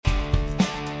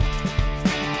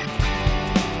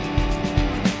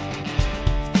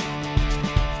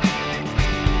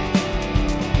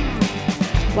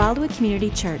Wildwood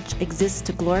Community Church exists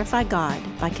to glorify God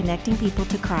by connecting people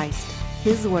to Christ,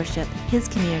 His worship, His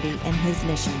community, and His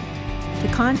mission.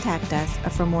 To contact us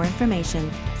or for more information,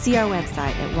 see our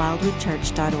website at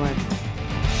wildwoodchurch.org.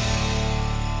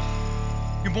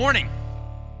 Good morning.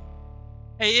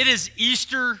 Hey, it is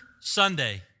Easter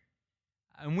Sunday,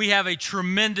 and we have a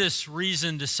tremendous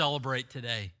reason to celebrate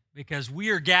today because we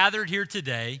are gathered here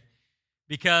today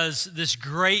because this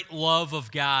great love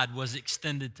of God was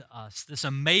extended to us. This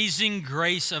amazing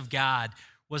grace of God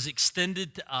was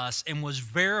extended to us and was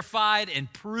verified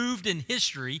and proved in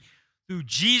history through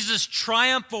Jesus'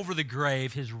 triumph over the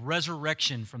grave, his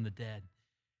resurrection from the dead.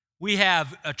 We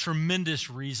have a tremendous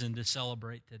reason to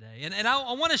celebrate today. And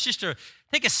I want us just to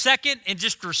take a second and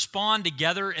just respond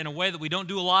together in a way that we don't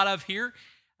do a lot of here,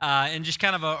 and just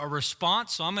kind of a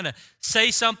response. So I'm going to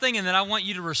say something, and then I want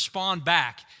you to respond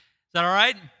back. Is that all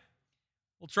right?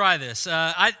 We'll try this.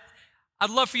 I'd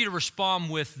love for you to respond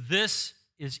with, "This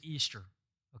is Easter,"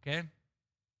 okay?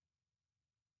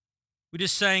 We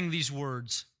just sang these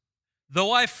words.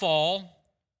 "Though I fall,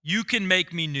 you can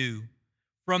make me new.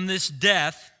 From this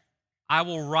death, I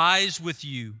will rise with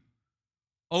you.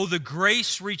 Oh, the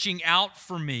grace reaching out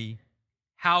for me,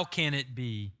 how can it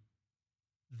be?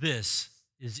 This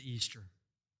is Easter."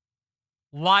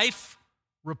 Life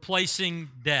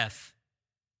replacing death.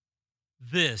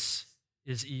 This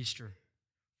is Easter.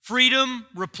 Freedom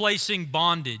replacing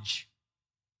bondage.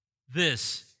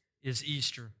 This is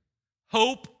Easter.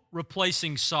 Hope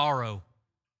replacing sorrow.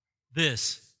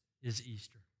 This is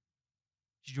Easter.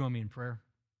 Would you join me in prayer?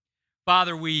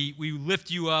 Father, we lift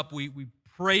you up. We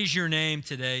praise your name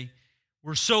today.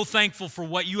 We're so thankful for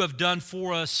what you have done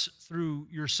for us through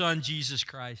your Son, Jesus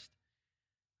Christ.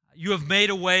 You have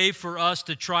made a way for us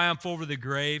to triumph over the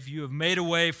grave. You have made a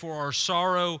way for our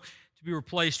sorrow to be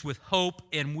replaced with hope,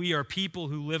 and we are people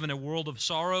who live in a world of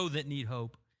sorrow that need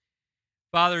hope.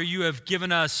 Father, you have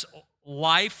given us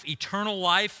life, eternal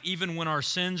life, even when our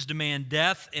sins demand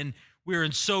death, and we are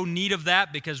in so need of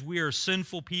that because we are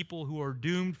sinful people who are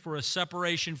doomed for a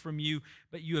separation from you,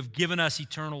 but you have given us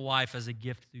eternal life as a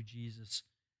gift through Jesus.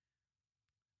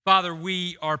 Father,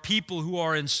 we are people who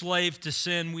are enslaved to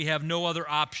sin. We have no other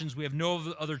options. We have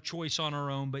no other choice on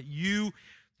our own, but you,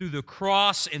 through the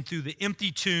cross and through the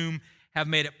empty tomb, have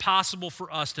made it possible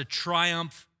for us to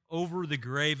triumph over the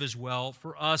grave as well,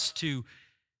 for us to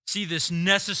see this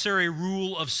necessary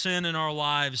rule of sin in our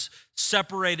lives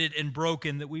separated and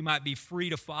broken, that we might be free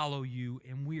to follow you,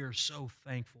 and we are so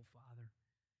thankful, Father.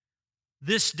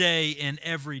 This day and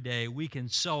every day, we can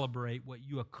celebrate what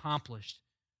you accomplished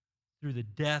through the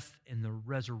death and the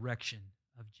resurrection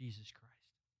of Jesus Christ.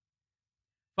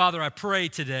 Father, I pray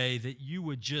today that you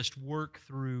would just work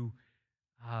through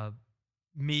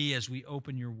me as we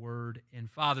open your word,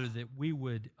 and Father, that we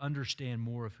would understand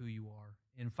more of who you are.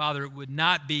 And Father, it would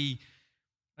not be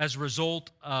as a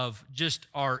result of just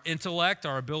our intellect,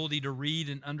 our ability to read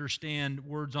and understand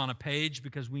words on a page,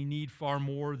 because we need far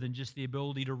more than just the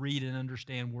ability to read and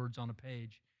understand words on a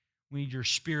page. We need your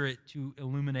Spirit to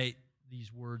illuminate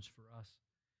these words for us.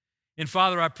 And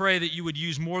Father, I pray that you would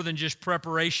use more than just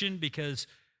preparation, because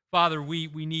Father, we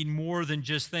need more than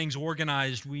just things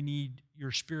organized. We need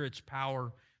your Spirit's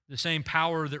power, the same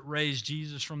power that raised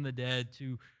Jesus from the dead,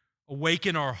 to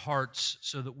awaken our hearts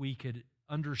so that we could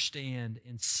understand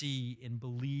and see and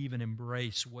believe and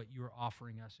embrace what you're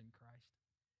offering us in Christ.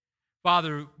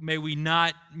 Father, may we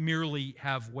not merely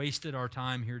have wasted our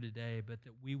time here today, but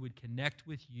that we would connect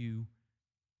with you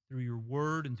through your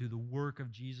word and through the work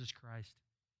of Jesus Christ,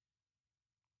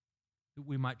 that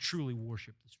we might truly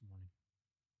worship this morning.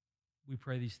 We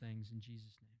pray these things in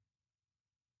Jesus' name.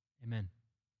 Amen.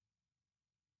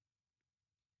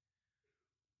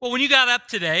 Well, when you got up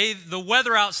today, the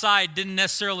weather outside didn't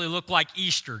necessarily look like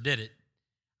Easter, did it?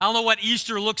 I don't know what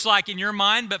Easter looks like in your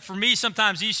mind, but for me,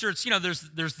 sometimes Easter, it's,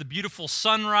 there's the beautiful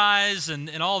sunrise and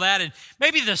all that, and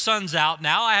maybe the sun's out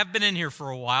now. I have been in here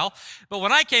for a while, but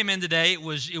when I came in today, it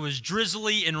was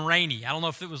drizzly and rainy. I don't know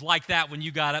if it was like that when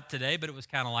you got up today, but it was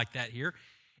kind of like that here.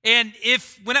 And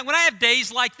when I have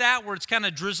days like that where it's kind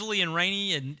of drizzly and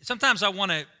rainy, and sometimes I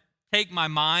want to take my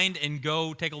mind and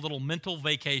go take a little mental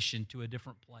vacation to a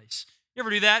different place. You ever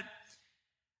do that?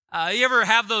 You ever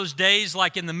have those days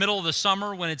like in the middle of the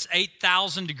summer when it's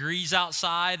 8,000 degrees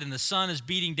outside and the sun is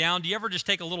beating down? Do you ever just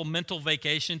take a little mental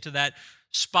vacation to that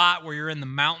spot where you're in the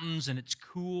mountains and it's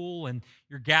cool and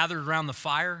you're gathered around the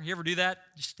fire? You ever do that?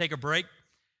 Just take a break?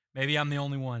 Maybe I'm the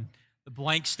only one. The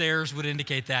blank stares would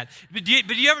indicate that. But do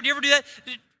you ever do that?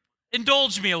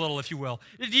 Indulge me a little, if you will.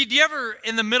 Do you ever,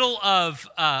 in the middle of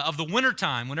the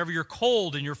wintertime, whenever you're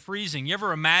cold and you're freezing, you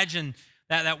ever imagine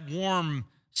that warm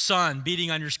sun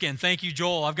beating on your skin. Thank you,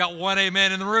 Joel. I've got one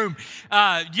amen in the room.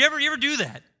 Do you ever do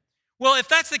that? Well, if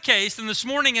that's the case, then this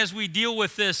morning as we deal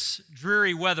with this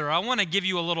dreary weather, I want to give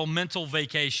you a little mental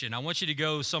vacation. I want you to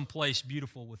go someplace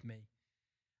beautiful with me.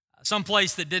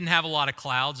 Someplace that didn't have a lot of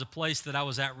clouds, a place that I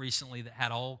was at recently that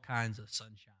had all kinds of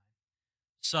sunshine,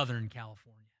 Southern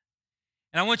California.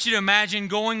 And I want you to imagine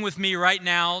going with me right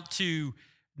now to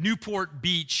Newport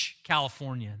Beach,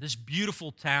 California, this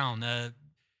beautiful town,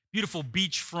 beautiful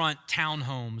beachfront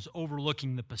townhomes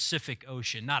overlooking the Pacific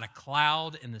Ocean, not a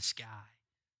cloud in the sky.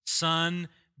 Sun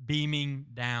beaming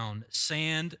down,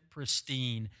 sand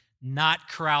pristine, not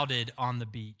crowded on the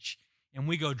beach. And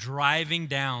we go driving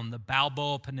down the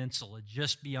Balboa Peninsula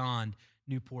just beyond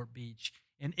Newport Beach,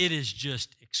 and it is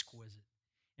just exquisite.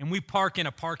 And we park in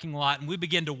a parking lot, and we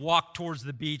begin to walk towards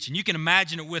the beach, and you can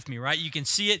imagine it with me, right? You can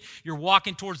see it. You're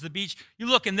walking towards the beach. You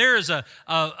look, and there is a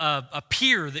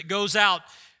pier that goes out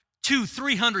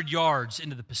 200-300 yards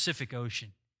into the Pacific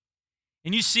Ocean.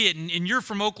 And you see it, and you're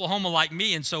from Oklahoma like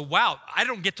me, and so, wow, I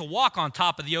don't get to walk on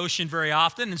top of the ocean very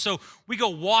often, and so we go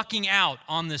walking out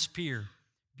on this pier.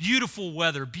 Beautiful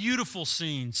weather, beautiful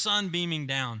scene, sun beaming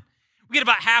down. We get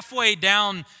about halfway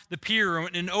down the pier,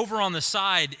 and over on the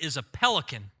side is a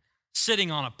pelican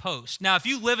sitting on a post. Now, if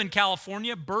you live in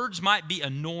California, birds might be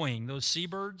annoying, those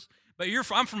seabirds, but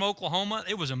I'm from Oklahoma.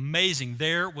 It was amazing.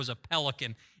 There was a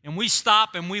pelican. And we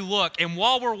stop and we look. And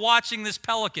while we're watching this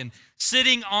pelican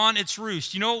sitting on its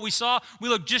roost, you know what we saw? We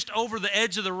looked just over the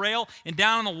edge of the rail, and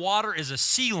down in the water is a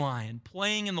sea lion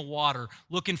playing in the water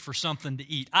looking for something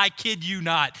to eat. I kid you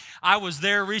not. I was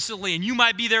there recently, and you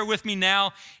might be there with me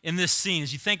now in this scene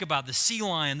as you think about the sea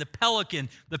lion, the pelican,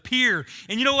 the pier.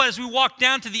 And you know what? As we walked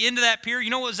down to the end of that pier, you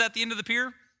know what was at the end of the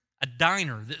pier? A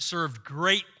diner that served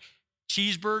great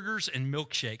cheeseburgers and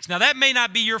milkshakes. Now, that may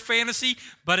not be your fantasy,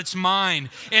 but it's mine.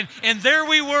 And there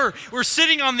we were. We're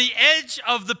sitting on the edge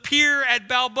of the pier at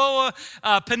Balboa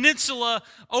Peninsula,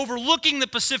 overlooking the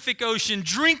Pacific Ocean,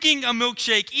 drinking a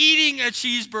milkshake, eating a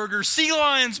cheeseburger, sea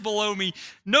lions below me.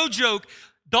 No joke.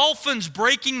 Dolphins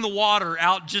breaking the water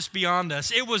out just beyond us.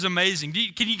 It was amazing.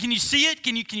 Can you see it?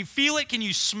 Can you feel it? Can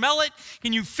you smell it?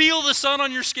 Can you feel the sun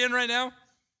on your skin right now?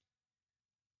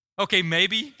 Okay,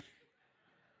 maybe.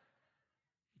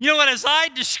 You know what, as I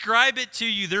describe it to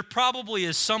you, there probably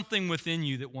is something within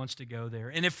you that wants to go there.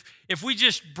 And if we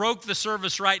just broke the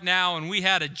service right now and we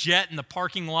had a jet in the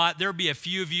parking lot, there'd be a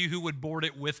few of you who would board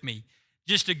it with me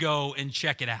just to go and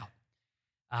check it out.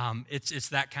 It's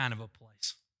that kind of a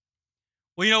place.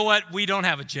 Well, you know what? We don't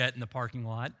have a jet in the parking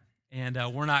lot, and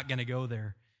we're not going to go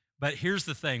there. But here's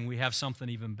the thing. We have something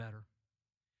even better.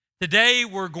 Today,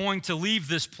 we're going to leave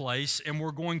this place, and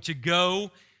we're going to go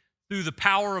through the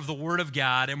power of the Word of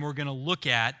God, and we're going to look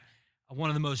at one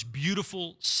of the most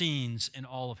beautiful scenes in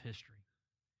all of history.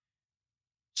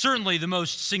 Certainly the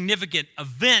most significant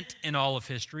event in all of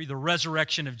history, the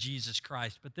resurrection of Jesus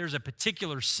Christ. But there's a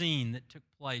particular scene that took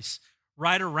place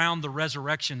right around the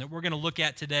resurrection that we're going to look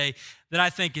at today that I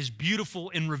think is beautiful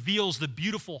and reveals the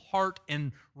beautiful heart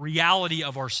and reality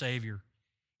of our Savior.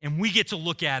 And we get to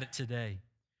look at it today.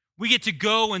 We get to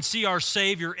go and see our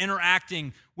Savior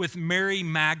interacting with Mary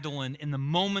Magdalene in the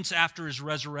moments after his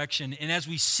resurrection. And as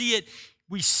we see it,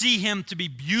 we see him to be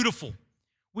beautiful.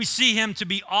 We see him to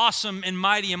be awesome and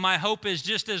mighty. And my hope is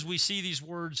just as we see these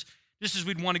words, just as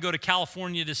we'd want to go to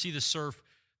California to see the surf,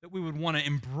 that we would want to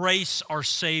embrace our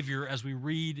Savior as we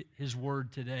read his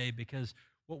word today, because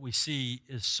what we see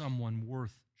is someone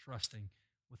worth trusting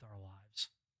with our lives.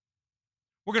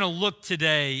 We're going to look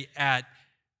today at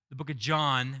the book of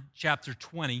John, chapter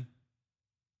 20,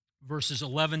 verses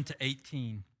 11 to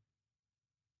 18.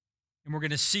 And we're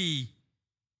going to see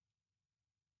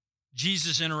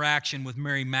Jesus' interaction with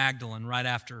Mary Magdalene right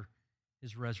after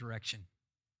his resurrection.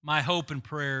 My hope and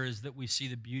prayer is that we see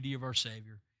the beauty of our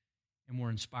Savior and we're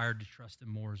inspired to trust him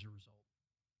more as a result.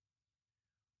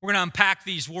 We're going to unpack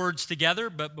these words together,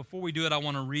 but before we do it, I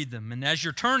want to read them. And as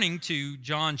you're turning to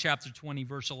John chapter 20,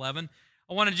 verse 11,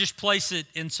 I want to just place it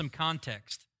in some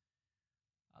context.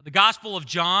 The Gospel of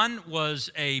John was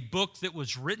a book that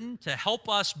was written to help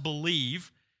us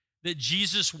believe that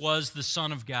Jesus was the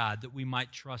Son of God, that we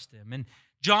might trust him. And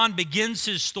John begins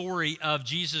his story of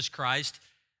Jesus Christ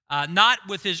not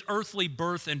with his earthly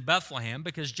birth in Bethlehem,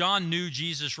 because John knew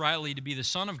Jesus rightly to be the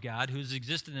Son of God who has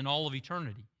existed in all of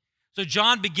eternity. So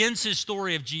John begins his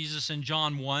story of Jesus in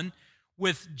John 1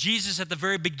 with Jesus at the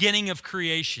very beginning of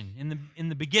creation. In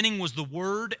the beginning was the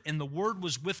Word, and the Word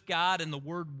was with God, and the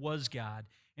Word was God.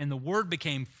 And the Word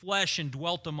became flesh and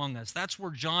dwelt among us. That's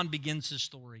where John begins his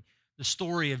story, the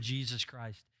story of Jesus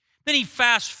Christ. Then he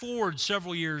fast forwards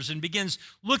several years and begins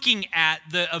looking at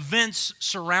the events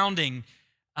surrounding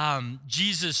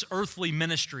Jesus' earthly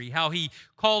ministry, how he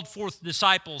called forth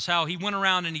disciples, how he went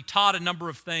around and he taught a number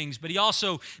of things, but he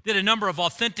also did a number of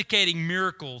authenticating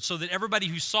miracles so that everybody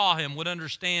who saw him would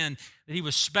understand that he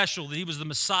was special, that he was the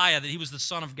Messiah, that he was the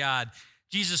Son of God.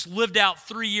 Jesus lived out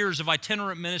 3 years of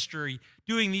itinerant ministry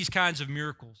doing these kinds of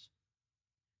miracles.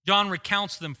 John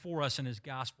recounts them for us in his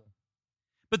gospel.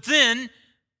 But then,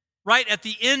 right at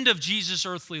the end of Jesus'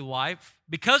 earthly life,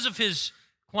 because of his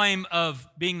claim of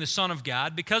being the Son of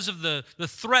God, because of the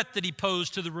threat that he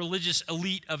posed to the religious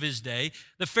elite of his day,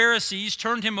 the Pharisees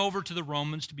turned him over to the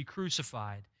Romans to be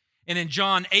crucified. And in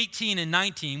John 18 and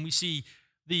 19, we see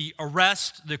the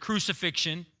arrest, the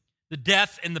crucifixion, the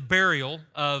death, and the burial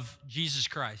of Jesus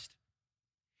Christ.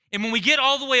 And when we get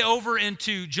all the way over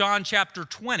into John chapter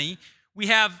 20, we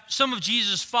have some of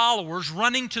Jesus' followers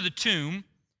running to the tomb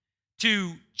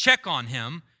to check on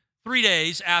him 3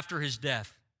 days after his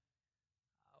death.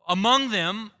 Among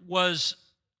them was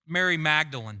Mary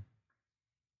Magdalene.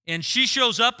 And she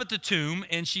shows up at the tomb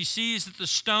and she sees that the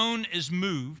stone is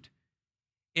moved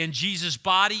and Jesus'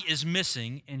 body is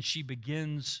missing, and she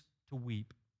begins to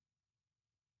weep.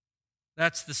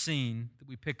 That's the scene that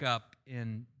we pick up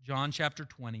in John chapter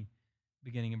 20,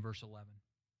 beginning in verse 11.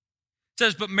 It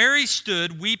says, "But Mary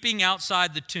stood weeping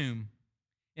outside the tomb,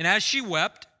 and as she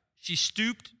wept, she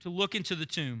stooped to look into the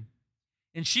tomb.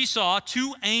 And she saw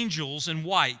 2 angels in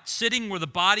white sitting where the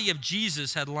body of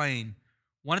Jesus had lain,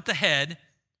 one at the head,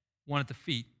 one at the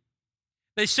feet.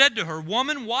 They said to her,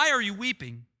 'Woman, why are you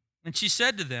weeping?' And she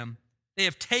said to them, 'They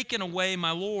have taken away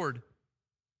my Lord,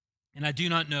 and I do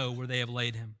not know where they have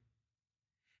laid him.'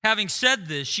 Having said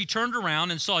this, she turned around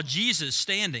and saw Jesus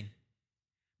standing,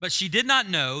 but she did not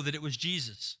know that it was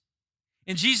Jesus.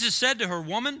 And Jesus said to her,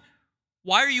 'Woman,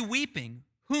 why are you weeping?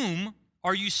 Whom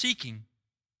are you seeking?'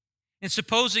 And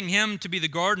supposing him to be the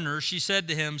gardener, she said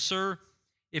to him, 'Sir,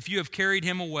 if you have carried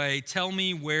him away, tell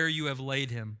me where you have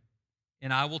laid him,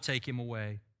 and I will take him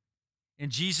away.'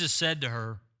 And Jesus said to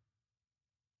her,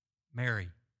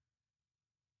 'Mary.'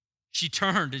 She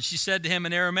turned and she said to him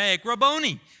in Aramaic,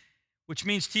 'Rabboni,' which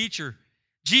means teacher.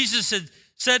 Jesus had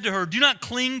said to her, 'Do not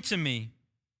cling to me,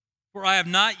 for I have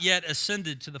not yet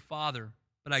ascended to the Father,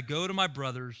 but I go to my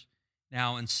brothers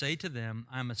now and say to them,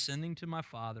 I am ascending to my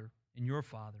Father and your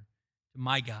Father, to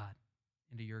my God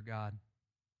and to your God.'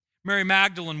 Mary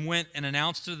Magdalene went and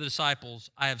announced to the disciples,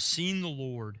 'I have seen the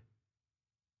Lord,'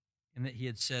 and that he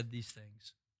had said these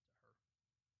things.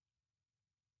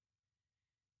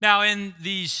 Now, in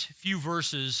these few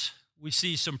verses, we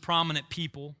see some prominent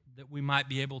people that we might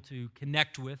be able to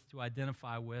connect with, to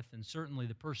identify with, and certainly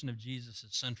the person of Jesus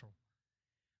is central.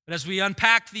 But as we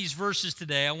unpack these verses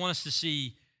today, I want us to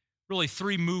see really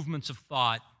 3 movements of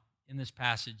thought in this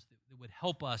passage that would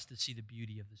help us to see the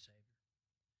beauty of the Savior.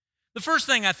 The first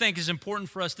thing I think is important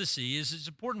for us to see is it's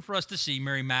important for us to see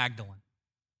Mary Magdalene.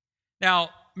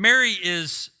 Now, Mary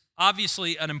is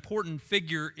obviously an important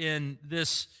figure in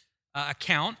this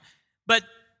account, but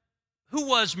who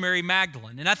was Mary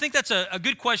Magdalene? And I think that's a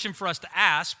good question for us to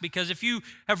ask, because if you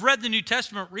have read the New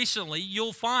Testament recently,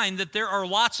 you'll find that there are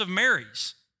lots of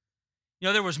Marys. You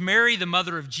know, there was Mary, the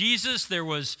mother of Jesus. There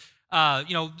was,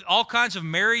 all kinds of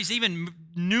Marys, even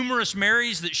numerous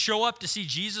Marys that show up to see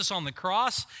Jesus on the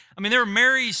cross. I mean, there are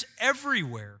Marys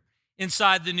everywhere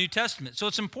inside the New Testament. So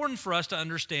it's important for us to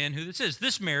understand who this is.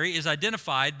 This Mary is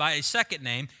identified by a second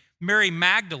name, Mary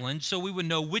Magdalene, so we would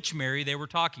know which Mary they were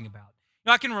talking about.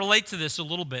 Now, I can relate to this a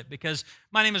little bit because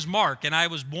my name is Mark, and I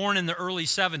was born in the early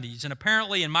 70s. And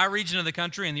apparently in my region of the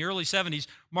country in the early 70s,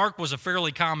 Mark was a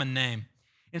fairly common name.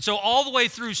 And so all the way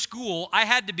through school, I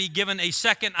had to be given a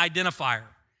second identifier.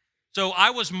 So I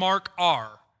was Mark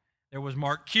R. There was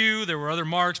Mark Q, there were other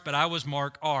Marks, but I was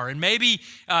Mark R. And maybe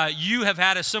you have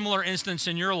had a similar instance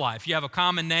in your life. You have a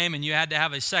common name and you had to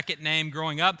have a second name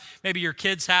growing up. Maybe your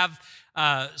kids have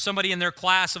somebody in their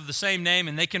class of the same name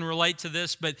and they can relate to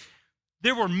this, but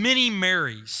there were many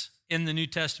Marys in the New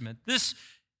Testament. This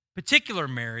particular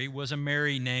Mary was a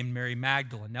Mary named Mary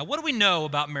Magdalene. Now, what do we know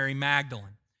about Mary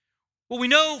Magdalene? Well, we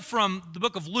know from the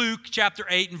book of Luke, chapter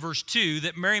 8 and verse 2,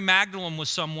 that Mary Magdalene was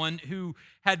someone who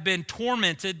had been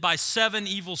tormented by 7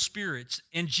 evil spirits,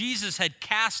 and Jesus had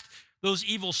cast those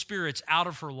evil spirits out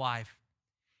of her life.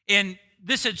 And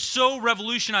this had so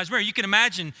revolutionized Mary. You can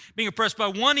imagine being oppressed by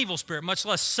 1 evil spirit, much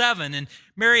less 7. And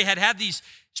Mary had these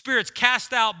spirits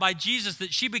cast out by Jesus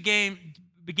that she began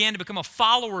to become a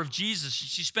follower of Jesus.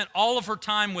 She spent all of her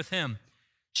time with him.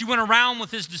 She went around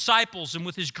with his disciples and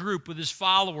with his group, with his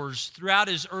followers throughout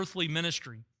his earthly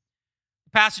ministry.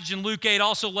 The passage in Luke 8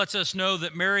 also lets us know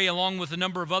that Mary, along with a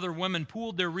number of other women,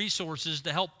 pooled their resources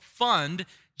to help fund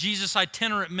Jesus'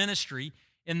 itinerant ministry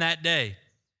in that day.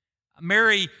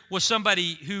 Mary was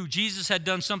somebody who Jesus had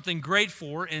done something great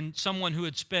for and someone who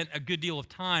had spent a good deal of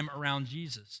time around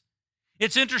Jesus.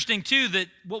 It's interesting, too, that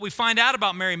what we find out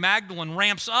about Mary Magdalene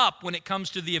ramps up when it comes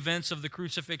to the events of the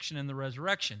crucifixion and the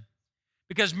resurrection,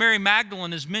 because Mary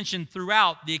Magdalene is mentioned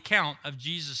throughout the account of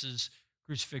Jesus'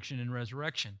 crucifixion and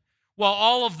resurrection. While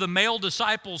all of the male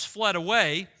disciples fled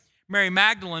away, Mary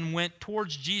Magdalene went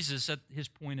towards Jesus at his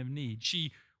point of need.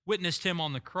 She witnessed him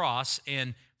on the cross,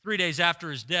 and 3 days after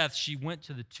his death, she went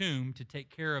to the tomb to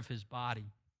take care of his body.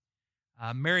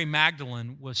 Mary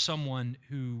Magdalene was someone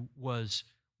who was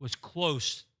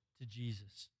close to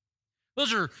Jesus.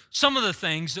 Those are some of the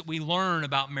things that we learn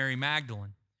about Mary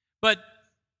Magdalene. But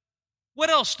what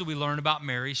else do we learn about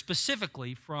Mary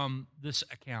specifically from this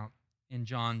account in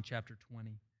John chapter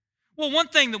 20? Well, one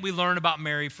thing that we learn about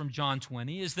Mary from John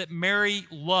 20 is that Mary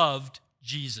loved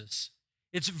Jesus.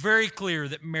 It's very clear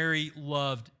that Mary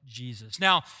loved Jesus.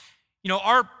 Now,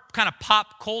 our kind of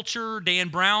pop culture, Dan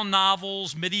Brown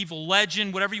novels, medieval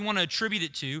legend, whatever you want to attribute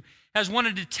it to, has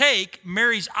wanted to take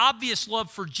Mary's obvious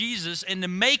love for Jesus and to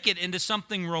make it into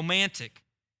something romantic.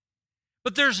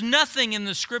 But there's nothing in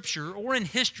the scripture or in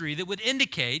history that would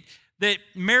indicate that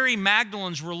Mary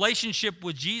Magdalene's relationship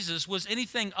with Jesus was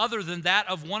anything other than that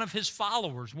of one of his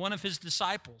followers, one of his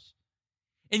disciples.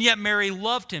 And yet Mary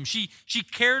loved him. She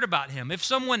cared about him. If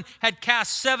someone had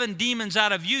cast 7 demons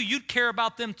out of you, you'd care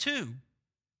about them too.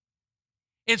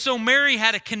 And so Mary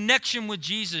had a connection with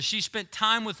Jesus. She spent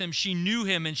time with him. She knew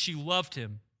him and she loved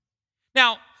him.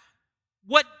 Now,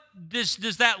 what does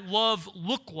that love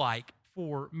look like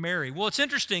for Mary? Well, it's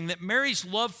interesting that Mary's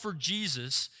love for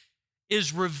Jesus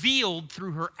is revealed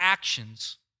through her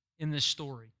actions in this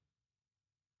story.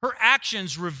 Her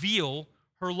actions reveal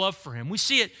her love for him. We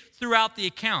see it throughout the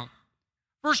account.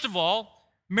 First of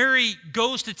all, Mary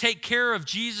goes to take care of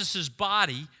Jesus'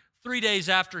 body 3 days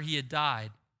after he had died.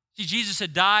 See, Jesus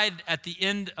had died at the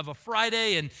end of a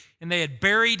Friday, and they had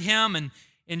buried him, and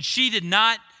they did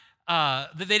not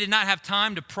have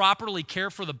time to properly care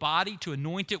for the body, to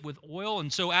anoint it with oil.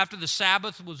 And so after the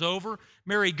Sabbath was over,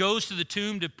 Mary goes to the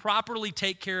tomb to properly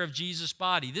take care of Jesus'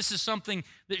 body. This is something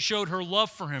that showed her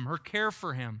love for him, her care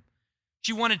for him.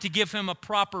 She wanted to give him a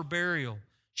proper burial.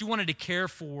 She wanted to care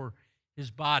for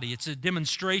his body. It's a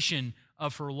demonstration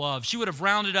of her love. She would have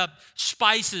rounded up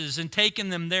spices and taken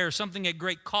them there, something at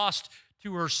great cost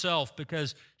to herself,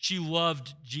 because she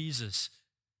loved Jesus.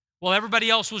 While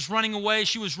everybody else was running away,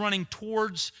 she was running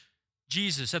towards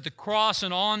Jesus at the cross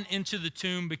and on into the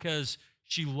tomb because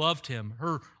she loved him.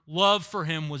 Her love for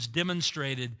him was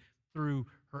demonstrated through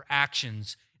her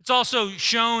actions. It's also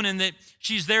shown in that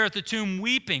she's there at the tomb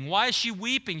weeping. Why is she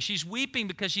weeping? She's weeping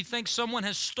because she thinks someone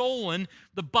has stolen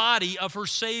the body of her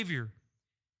Savior.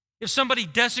 If somebody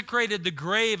desecrated the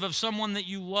grave of someone that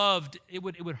you loved, it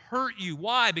would hurt you.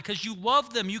 Why? Because you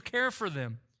love them, you care for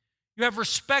them, you have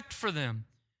respect for them.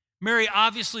 Mary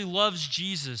obviously loves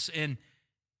Jesus, and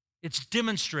it's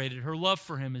demonstrated. Her love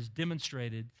for him is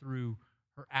demonstrated through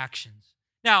her actions.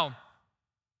 Now,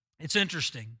 it's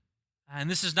interesting, and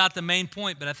this is not the main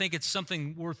point, but I think it's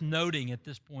something worth noting at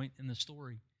this point in the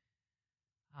story.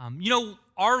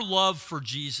 Our love for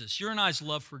Jesus, your and I's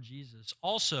love for Jesus,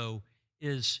 also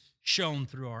is shown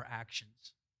through our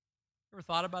actions. Ever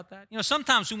thought about that?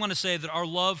 Sometimes we want to say that our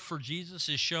love for Jesus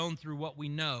is shown through what we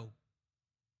know.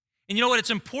 And you know what? It's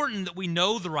important that we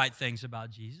know the right things about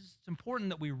Jesus. It's important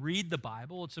that we read the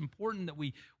Bible. It's important that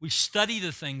we study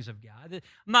the things of God.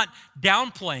 I'm not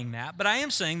downplaying that, but I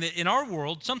am saying that in our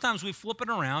world, sometimes we flip it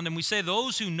around and we say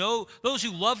those who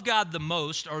love God the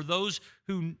most are those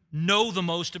who know the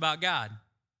most about God.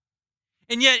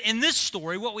 And yet in this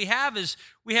story, what we have is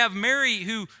we have Mary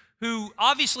who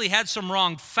obviously had some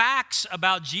wrong facts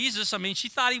about Jesus. I mean, she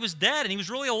thought he was dead and he was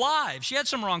really alive. She had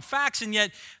some wrong facts, and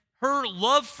yet her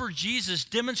love for Jesus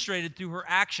demonstrated through her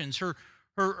actions.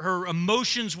 Her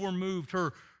emotions were moved.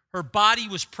 Her body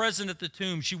was present at the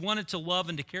tomb. She wanted to love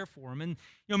and to care for him. And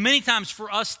many times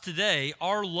for us today,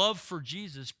 our love for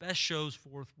Jesus best shows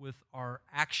forth with our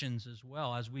actions as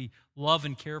well. As we love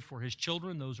and care for his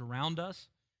children, those around us,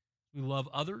 we love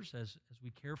others. As we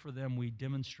care for them, we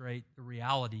demonstrate the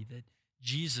reality that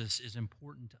Jesus is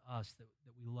important to us, that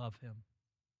we love him.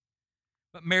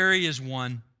 But Mary is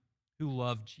one who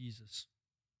loved Jesus.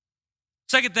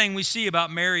 Second thing we see about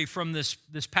Mary from this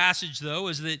passage, though,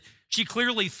 is that she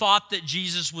clearly thought that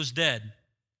Jesus was dead.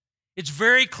 It's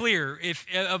very clear,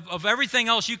 of everything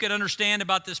else you could understand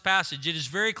about this passage, it is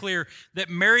very clear that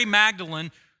Mary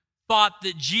Magdalene thought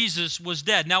that Jesus was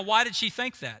dead. Now, why did she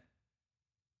think that?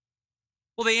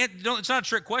 Well, it's not a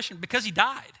trick question. Because he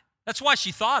died. That's why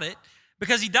she thought it.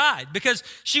 because he died, because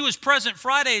she was present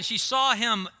Friday and she saw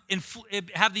him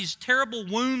have these terrible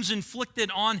wounds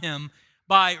inflicted on him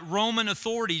by Roman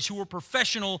authorities who were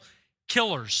professional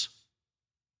killers.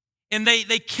 And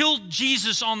they killed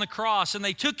Jesus on the cross, and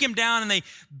they took him down and they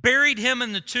buried him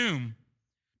in the tomb.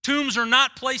 Tombs are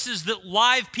not places that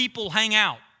live people hang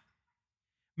out.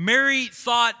 Mary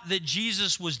thought that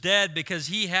Jesus was dead because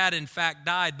he had in fact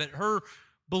died, but her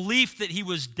belief that he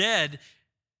was dead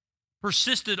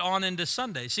persisted on into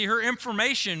Sunday. See, her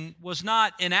information was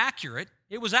not inaccurate.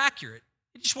 It was accurate.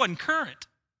 It just wasn't current.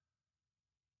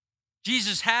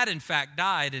 Jesus had in fact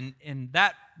died, and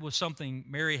that was something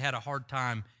Mary had a hard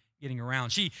time getting around.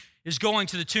 She is going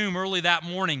to the tomb early that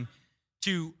morning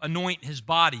to anoint his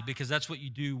body, because that's what you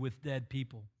do with dead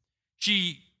people.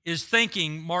 She is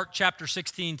thinking, Mark chapter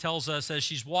 16 tells us, as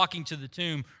she's walking to the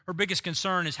tomb, her biggest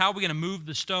concern is, how are we going to move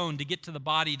the stone to get to the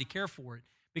body to care for it?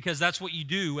 Because that's what you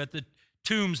do at the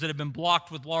tombs that have been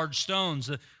blocked with large stones.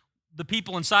 The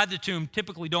people inside the tomb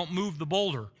typically don't move the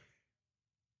boulder.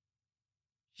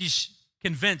 She's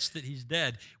convinced that he's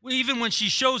dead. Even when she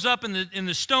shows up and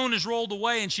the stone is rolled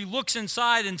away and she looks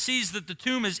inside and sees that the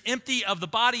tomb is empty of the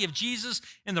body of Jesus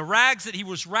and the rags that he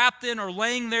was wrapped in are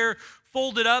laying there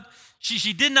folded up,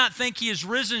 she did not think he is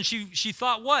risen. She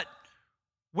thought, what?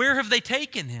 Where have they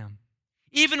taken him?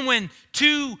 Even when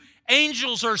two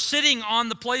angels are sitting on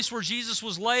the place where Jesus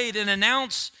was laid and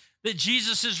announce that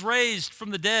Jesus is raised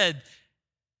from the dead,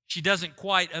 she doesn't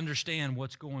quite understand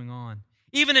what's going on.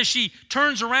 Even as she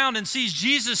turns around and sees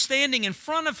Jesus standing in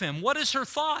front of him, what is her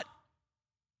thought?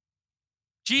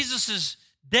 Jesus is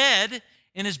dead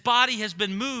and his body has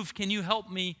been moved. Can you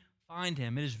help me find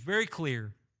him? It is very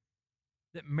clear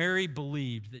that Mary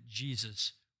believed that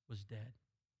Jesus was dead.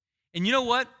 And you know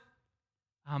what?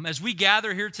 As we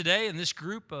gather here today in this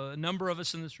group, a number of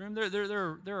us in this room,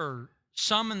 there are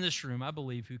some in this room, I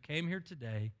believe, who came here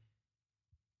today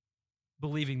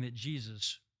believing that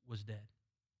Jesus was dead.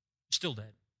 Still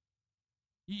dead.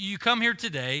 You come here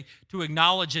today to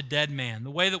acknowledge a dead man,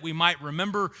 the way that we might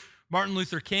remember Martin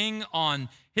Luther King on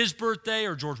his birthday,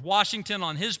 or George Washington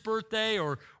on his birthday,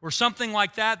 or something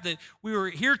like that, that we were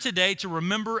here today to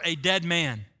remember a dead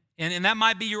man. And that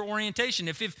might be your orientation.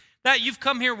 If that you've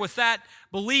come here with that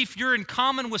belief, you're in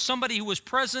common with somebody who was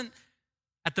present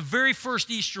at the very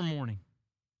first Easter morning.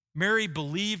 Mary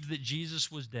believed that Jesus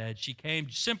was dead. She came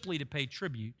simply to pay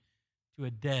tribute to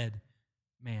a dead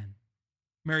man.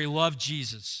 Mary loved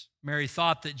Jesus. Mary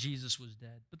thought that Jesus was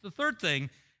dead. But the third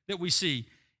thing that we see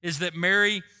is that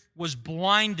Mary was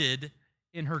blinded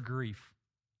in her grief.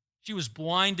 She was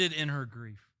blinded in her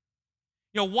grief.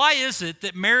 You know, why is it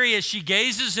that Mary, as she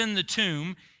gazes in the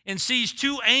tomb and sees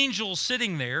two angels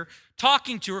sitting there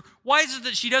talking to her, why is it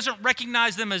that she doesn't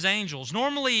recognize them as angels?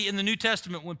 Normally in the New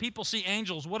Testament, when people see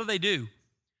angels, what do?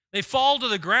 They fall to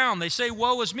the ground. They say,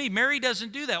 woe is me. Mary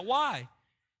doesn't do that. Why?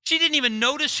 She didn't even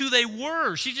notice who they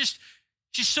were. She's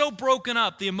so broken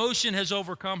up. The emotion has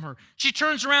overcome her. She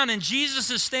turns around and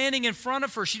Jesus is standing in front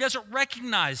of her. She doesn't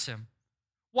recognize him.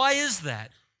 Why is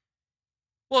that?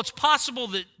 Well, it's possible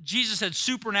that Jesus had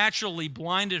supernaturally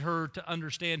blinded her to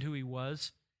understand who he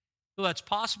was. So that's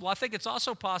possible. I think it's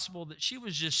also possible that she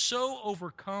was just so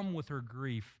overcome with her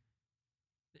grief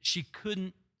that she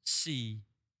couldn't see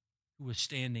who was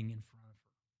standing in front of her.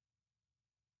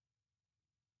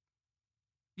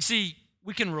 You see,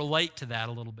 we can relate to that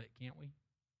a little bit, can't we?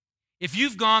 If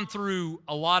you've gone through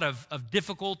a lot of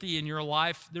difficulty in your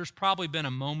life, there's probably been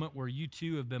a moment where you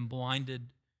too have been blinded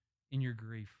in your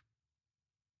grief.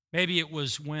 Maybe it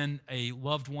was when a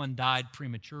loved one died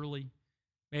prematurely.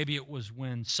 Maybe it was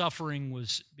when suffering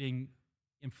was being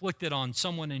inflicted on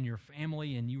someone in your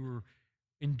family and you were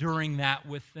enduring that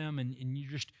with them, and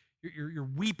you're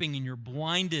weeping and you're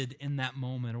blinded in that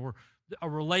moment. Or a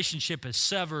relationship is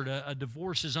severed, a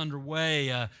divorce is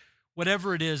underway,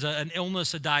 whatever it is, an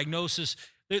illness, a diagnosis.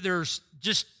 There's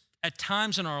just at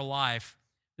times in our life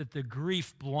that the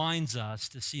grief blinds us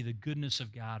to see the goodness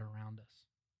of God around us.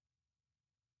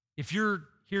 If you're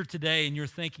here today and you're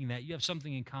thinking that, you have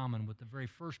something in common with the very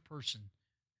first person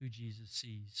who Jesus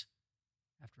sees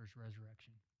after his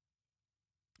resurrection.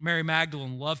 Mary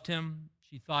Magdalene loved him.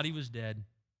 She thought he was dead.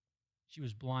 She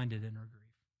was blinded in her grief.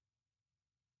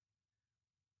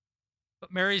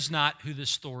 But Mary's not who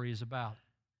this story is about.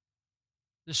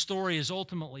 This story is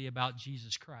ultimately about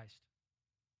Jesus Christ.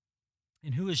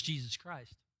 And who is Jesus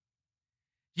Christ?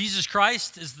 Jesus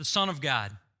Christ is the Son of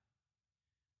God.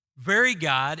 Very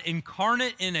God,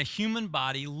 incarnate in a human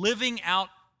body, living out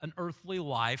an earthly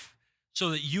life so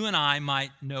that you and I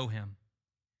might know him.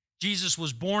 Jesus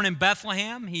was born in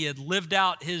Bethlehem. He had lived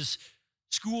out his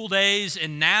school days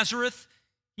in Nazareth.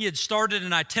 He had started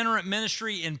an itinerant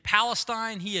ministry in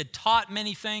Palestine. He had taught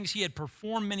many things. He had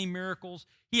performed many miracles.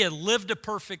 He had lived a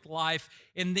perfect life.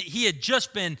 And he had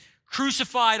just been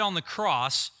crucified on the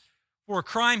cross for a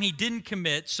crime he didn't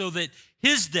commit so that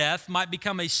his death might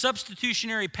become a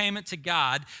substitutionary payment to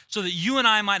God so that you and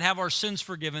I might have our sins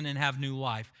forgiven and have new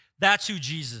life. That's who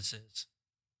Jesus is.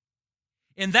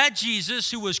 And that Jesus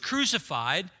who was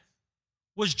crucified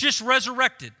was just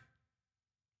resurrected.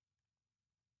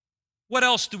 What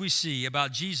else do we see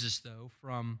about Jesus, though,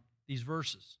 from these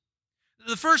verses?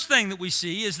 The first thing that we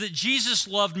see is that Jesus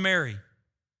loved Mary.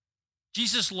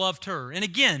 Jesus loved her. And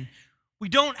again, we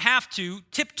don't have to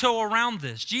tiptoe around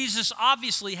this. Jesus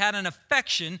obviously had an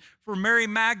affection for Mary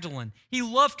Magdalene. He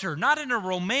loved her, not in a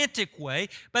romantic way,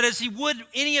 but as he would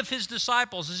any of his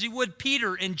disciples, as he would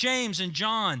Peter and James and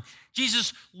John.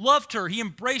 Jesus loved her. He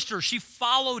embraced her. She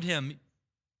followed him.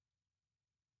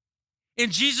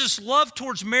 And Jesus' love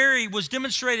towards Mary was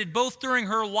demonstrated both during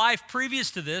her life previous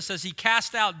to this, as he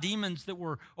cast out demons that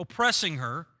were oppressing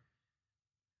her,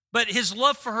 but his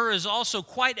love for her is also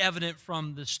quite evident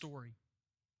from this story.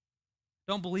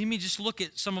 Don't believe me? Just look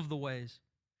at some of the ways.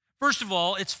 First of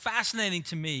all, it's fascinating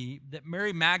to me that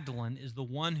Mary Magdalene is the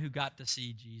one who got to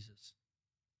see Jesus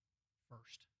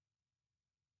first.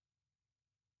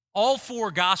 All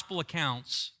four gospel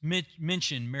accounts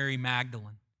mention Mary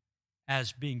Magdalene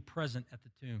as being present at the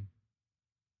tomb.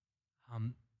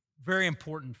 Very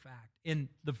important fact. And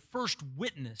the first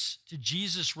witness to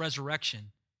Jesus'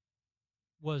 resurrection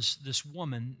was this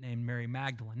woman named Mary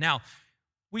Magdalene. Now,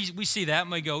 we see that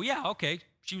and we go, yeah, okay,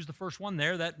 she was the first one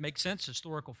there. That makes sense,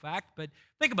 historical fact. But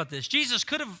think about this. Jesus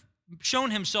could have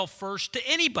shown himself first to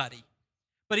anybody,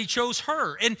 but he chose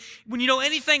her. And when you know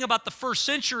anything about the first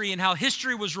century and how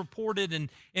history was reported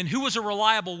and who was a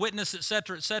reliable witness, et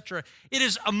cetera, it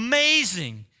is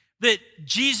amazing that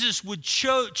Jesus would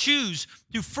choose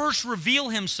to first reveal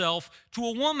himself to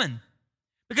a woman.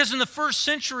 Because in the first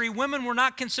century, women were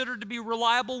not considered to be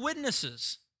reliable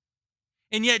witnesses.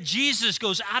 And yet Jesus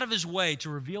goes out of his way to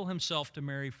reveal himself to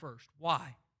Mary first.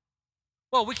 Why?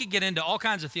 Well, we could get into all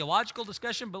kinds of theological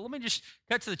discussion, but let me just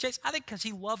cut to the chase. I think because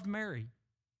he loved Mary.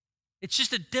 It's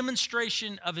just a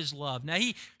demonstration of his love. Now,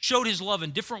 he showed his love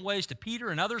in different ways to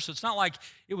Peter and others, so it's not like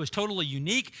it was totally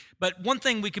unique. But one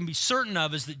thing we can be certain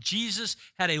of is that Jesus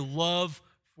had a love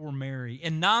for Mary.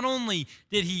 And not only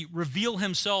did he reveal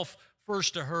himself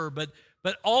first to her, but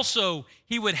also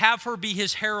he would have her be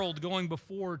his herald going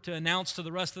before to announce to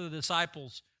the rest of the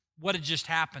disciples what had just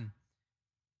happened.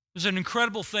 It was an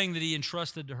incredible thing that he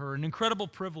entrusted to her, an incredible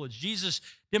privilege. Jesus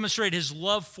demonstrated his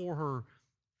love for her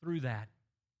through that.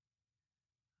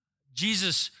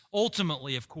 Jesus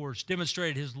ultimately, of course,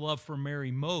 demonstrated his love for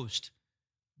Mary most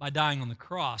by dying on the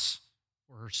cross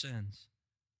for her sins.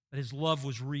 But his love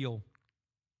was real.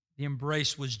 The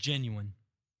embrace was genuine.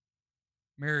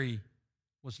 Mary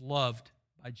was loved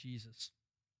by Jesus.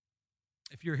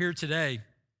 If you're here today,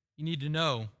 you need to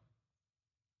know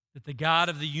that the God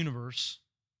of the universe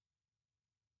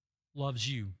loves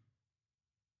you.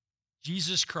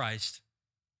 Jesus Christ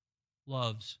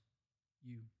loves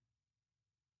you.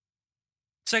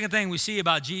 Second thing we see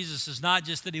about Jesus is not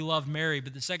just that he loved Mary,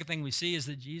 but the second thing we see is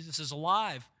that Jesus is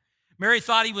alive. Mary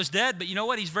thought he was dead, but you know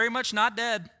what? He's very much not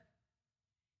dead.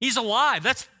 He's alive.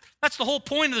 That's the whole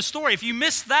point of the story. If you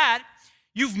miss that,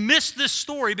 you've missed this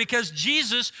story, because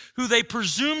Jesus, who they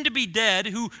presumed to be dead,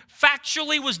 who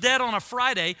factually was dead on a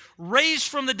Friday, raised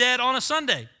from the dead on a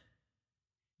Sunday.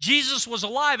 Jesus was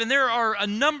alive, and there are a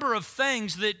number of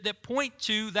things that point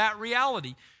to that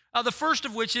reality. The first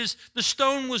of which is the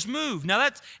stone was moved. Now,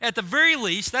 that's at the very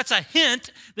least, that's a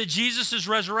hint that Jesus is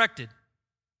resurrected.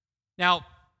 Now,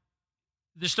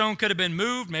 the stone could have been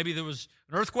moved. Maybe there was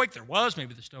an earthquake. There was.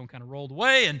 Maybe the stone kind of rolled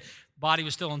away and the body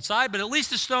was still inside. But at least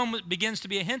the stone begins to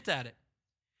be a hint at it.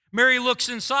 Mary looks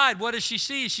inside. What does she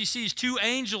see? She sees two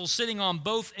angels sitting on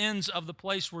both ends of the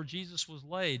place where Jesus was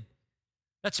laid.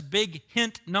 That's a big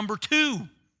hint number two.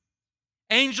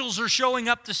 Angels are showing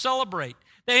up to celebrate.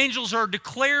 The angels are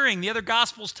declaring, the other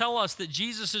Gospels tell us that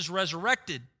Jesus is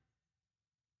resurrected.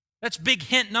 That's big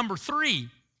hint number three.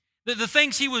 The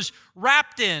things he was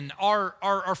wrapped in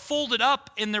are folded up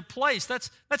in their place.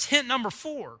 That's hint number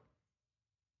four.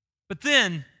 But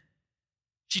then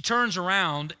she turns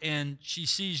around and she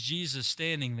sees Jesus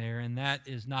standing there, and that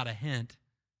is not a hint.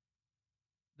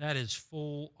 That is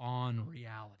full-on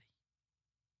reality.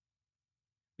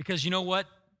 Because you know what?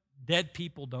 Dead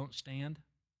people don't stand.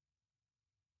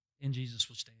 And Jesus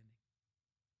was standing.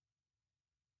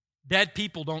 Dead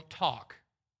people don't talk.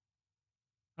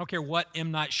 I don't care what M.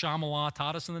 Night Shyamalan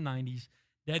taught us in the 90s.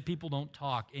 Dead people don't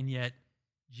talk, and yet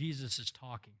Jesus is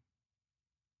talking.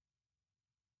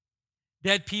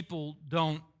 Dead people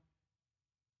don't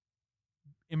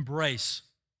embrace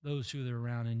those who they're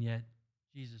around, and yet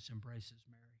Jesus embraces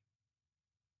Mary.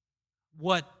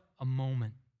 What a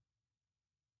moment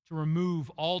to remove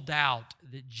all doubt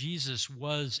that Jesus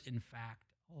was, in fact,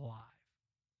 alive.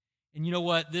 And you know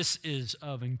what? This is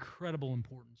of incredible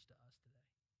importance to us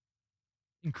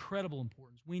today. Incredible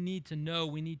importance. We need to know,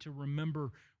 we need to remember,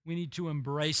 we need to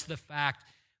embrace the fact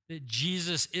that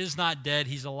Jesus is not dead,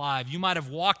 he's alive. You might have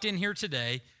walked in here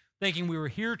today thinking we were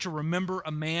here to remember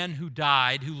a man who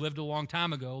died, who lived a long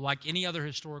time ago, like any other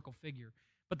historical figure.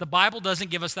 But the Bible doesn't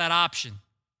give us that option.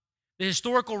 The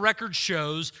historical record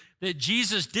shows that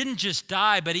Jesus didn't just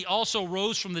die, but he also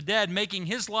rose from the dead, making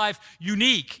his life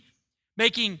unique,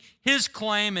 making his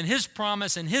claim and his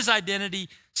promise and his identity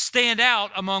stand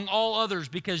out among all others,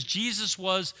 because Jesus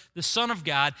was the Son of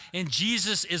God and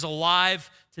Jesus is alive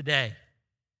today.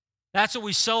 That's what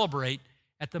we celebrate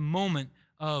at the moment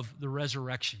of the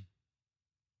resurrection.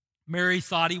 Mary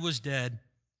thought he was dead,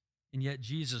 and yet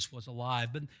Jesus was alive.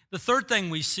 But the third thing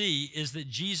we see is that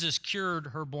Jesus cured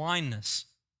her blindness.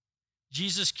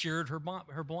 Jesus cured her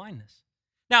blindness.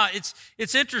 Now,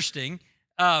 it's interesting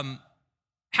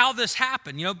how this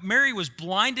happened. You know, Mary was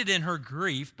blinded in her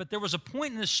grief, but there was a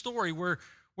point in this story where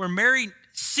Mary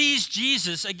sees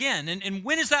Jesus again. And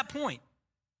when is that point?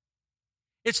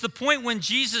 It's the point when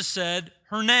Jesus said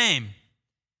her name.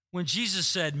 When Jesus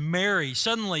said Mary,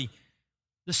 suddenly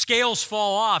the scales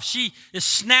fall off. She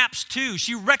snaps to.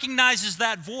 She recognizes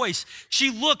that voice. She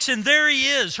looks, and there he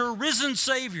is, her risen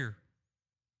Savior.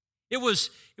 It was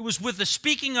with the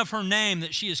speaking of her name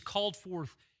that she is called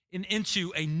forth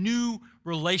into a new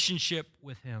relationship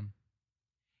with him.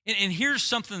 And here's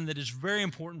something that is very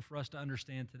important for us to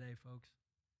understand today, folks.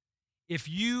 If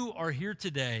you are here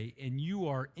today and you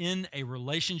are in a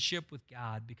relationship with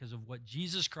God because of what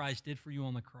Jesus Christ did for you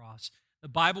on the cross, the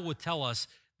Bible would tell us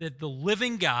that the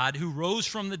living God who rose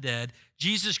from the dead,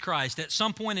 Jesus Christ, at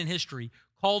some point in history,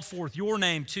 called forth your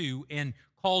name too and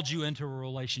called you into a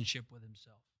relationship with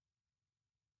himself.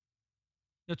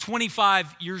 Now,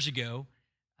 25 years ago,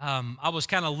 I was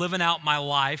kind of living out my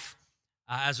life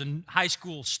as a high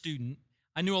school student.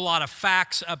 I knew a lot of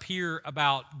facts up here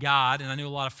about God, and I knew a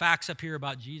lot of facts up here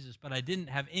about Jesus, but I didn't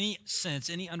have any sense,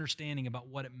 any understanding about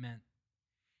what it meant.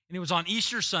 And it was on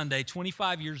Easter Sunday,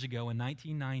 25 years ago in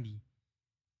 1990,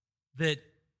 that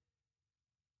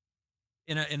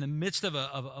in the midst of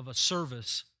a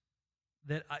service,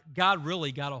 that God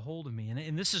really got a hold of me.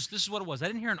 And this is what it was. I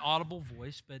didn't hear an audible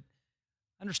voice, but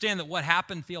understand that what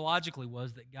happened theologically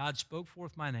was that God spoke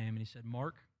forth my name, and he said,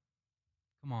 Mark,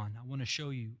 come on, I want to show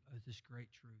you this great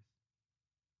truth.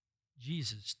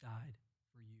 Jesus died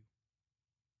for you.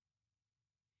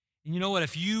 And you know what?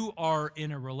 If you are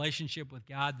in a relationship with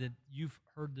God, that you've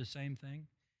heard the same thing.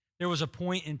 There was a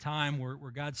point in time where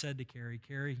God said to Carrie,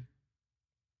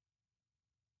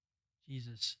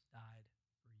 Jesus died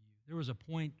for you. There was a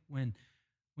point when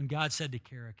God said to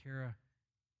Kara,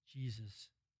 Jesus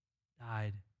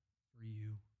died for you.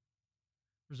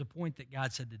 There was a point that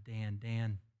God said to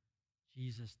Dan,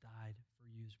 Jesus died for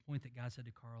you. There's a point that God said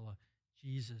to Carla,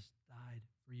 Jesus died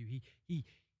for you.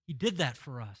 He did that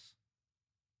for us.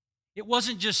 It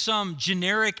wasn't just some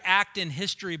generic act in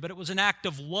history, but it was an act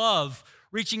of love,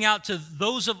 reaching out to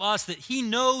those of us that he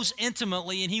knows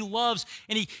intimately and he loves,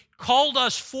 and he called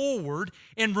us forward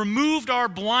and removed our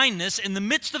blindness in the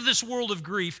midst of this world of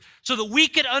grief so that we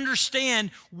could understand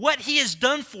what he has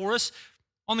done for us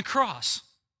on the cross.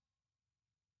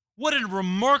 What a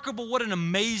remarkable, what an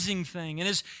amazing thing.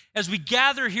 And as we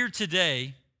gather here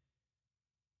today,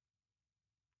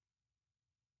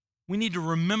 we need to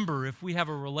remember, if we have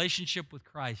a relationship with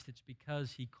Christ, it's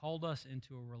because he called us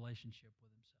into a relationship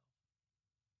with himself.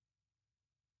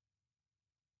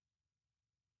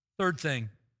 Third thing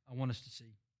I want us to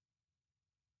see,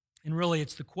 and really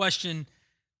it's the question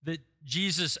that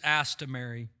Jesus asked to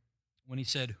Mary when he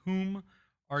said, "Whom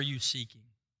are you seeking?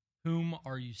 Whom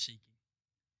are you seeking?"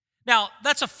 Now,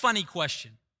 that's a funny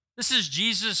question. This is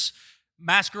Jesus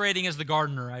masquerading as the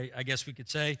gardener, I guess we could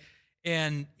say.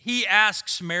 And he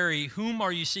asks Mary, "Whom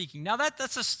are you seeking?" Now,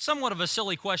 that's somewhat of a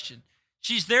silly question.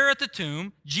 She's there at the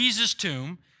tomb, Jesus'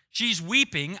 tomb. She's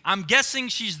weeping. I'm guessing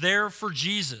she's there for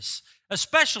Jesus,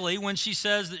 especially when she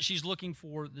says that she's looking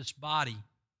for this body.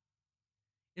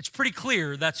 It's pretty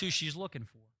clear that's who she's looking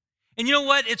for. And you know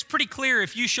what? It's pretty clear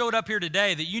if you showed up here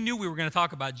today that you knew we were going to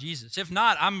talk about Jesus. If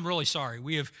not, I'm really sorry.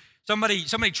 We have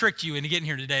somebody tricked you into getting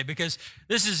here today, because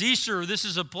this is Easter. This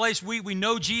is a place we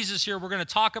know Jesus here. We're going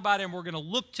to talk about him. We're going to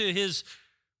look to his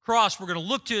cross. We're going to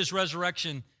look to his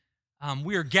resurrection.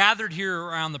 We are gathered here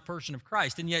around the person of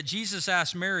Christ. And yet Jesus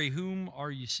asked Mary, "Whom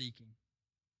are you seeking?"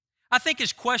 I think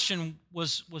his question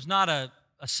was not a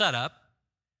setup.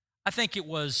 I think it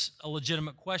was a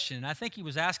legitimate question. And I think he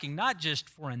was asking not just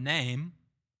for a name,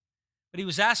 but he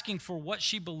was asking for what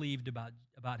she believed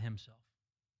about himself.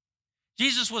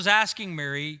 Jesus was asking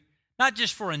Mary not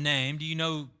just for a name, do you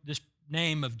know this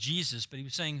name of Jesus, but he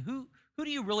was saying, who do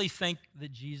you really think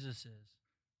that Jesus is?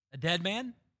 A dead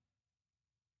man?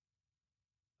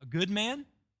 A good man?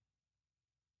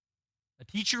 A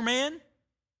teacher man?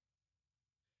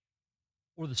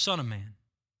 Or the Son of Man,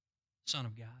 Son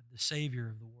of God, the Savior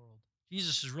of the world?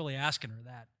 Jesus is really asking her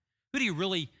that. Who do you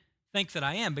really think that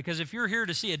I am? Because if you're here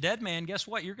to see a dead man, guess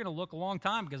what? You're going to look a long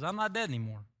time because I'm not dead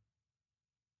anymore.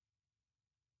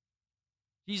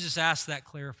 Jesus asked that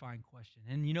clarifying question.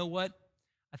 And you know what?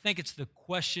 I think it's the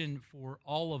question for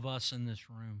all of us in this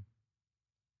room.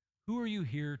 Who are you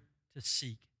here to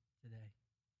seek today?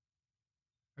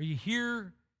 Are you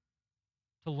here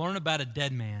to learn about a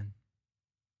dead man?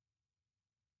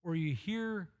 Or are you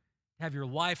here to have your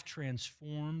life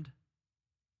transformed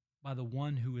by the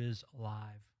one who is alive?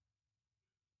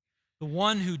 The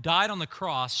one who died on the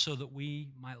cross so that we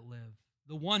might live.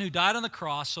 The one who died on the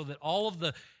cross so that all of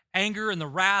the anger and the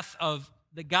wrath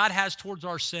that God has towards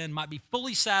our sin might be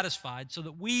fully satisfied, so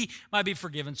that we might be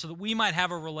forgiven, so that we might have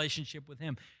a relationship with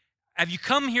him. Have you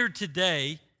come here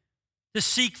today to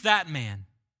seek that man?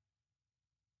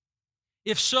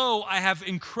 If so, I have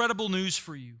incredible news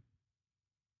for you.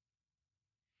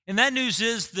 And that news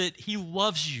is that he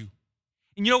loves you.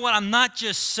 And you know what? I'm not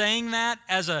just saying that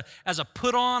as a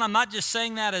put on. I'm not just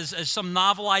saying that as some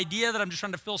novel idea that I'm just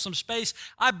trying to fill some space.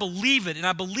 I believe it, and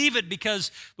I believe it because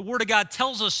the Word of God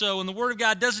tells us so, and the Word of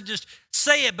God doesn't just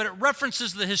say it, but it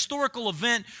references the historical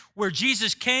event where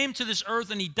Jesus came to this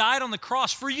earth and he died on the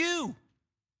cross for you.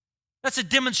 That's a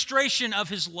demonstration of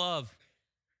his love.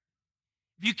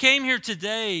 If you came here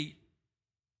today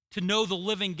to know the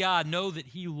living God, know that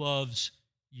he loves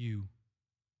you.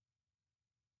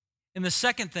 And the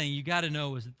second thing you got to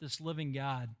know is that this living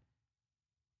God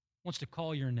wants to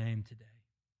call your name today.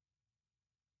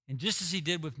 And just as he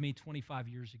did with me 25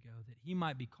 years ago, that he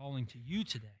might be calling to you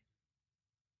today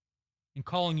and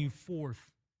calling you forth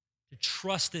to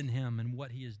trust in him and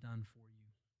what he has done for you.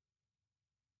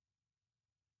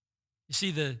 You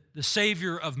see, the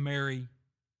Savior of Mary,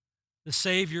 the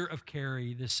Savior of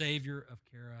Carrie, the Savior of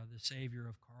Kara, the Savior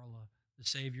of Carla, the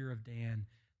Savior of Dan,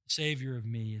 the Savior of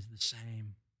me is the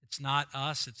same. It's not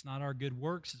us. It's not our good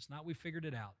works. It's not we figured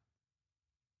it out.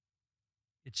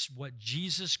 It's what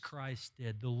Jesus Christ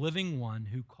did, the living one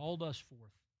who called us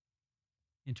forth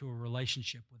into a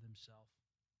relationship with himself.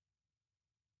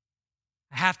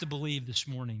 I have to believe this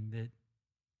morning that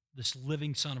this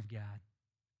living Son of God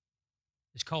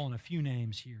is calling a few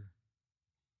names here,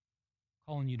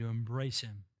 calling you to embrace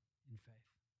him in faith.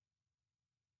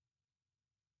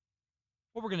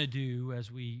 What we're going to do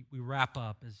as we wrap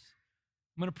up is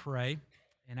I'm going to pray,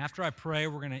 and after I pray,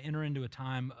 we're going to enter into a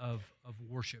time of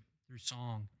worship through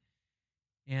song.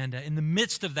 And in the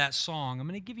midst of that song, I'm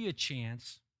going to give you a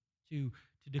chance to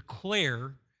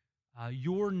declare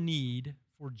your need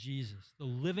for Jesus, the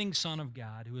living Son of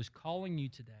God who is calling you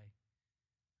today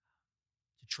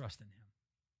to trust in him.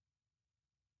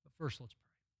 But first, let's pray.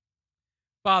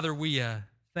 Father, we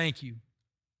thank you.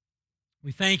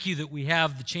 We thank you that we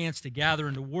have the chance to gather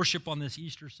and to worship on this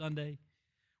Easter Sunday.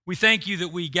 We thank you that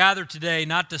we gather today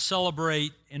not to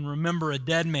celebrate and remember a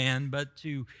dead man, but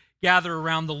to gather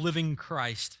around the living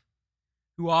Christ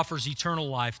who offers eternal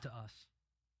life to us.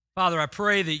 Father, I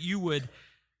pray that you would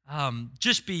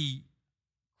just be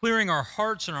clearing our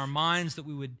hearts and our minds, that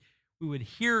we would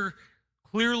hear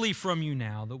clearly from you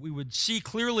now, that we would see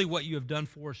clearly what you have done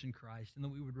for us in Christ, and that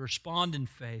we would respond in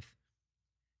faith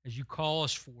as you call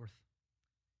us forth.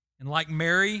 And like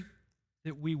Mary,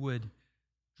 that we would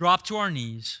drop to our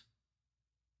knees,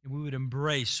 and we would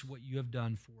embrace what you have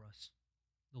done for us,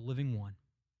 the living one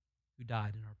who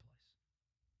died in our place.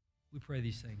 We pray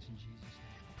these things in Jesus'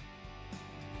 name.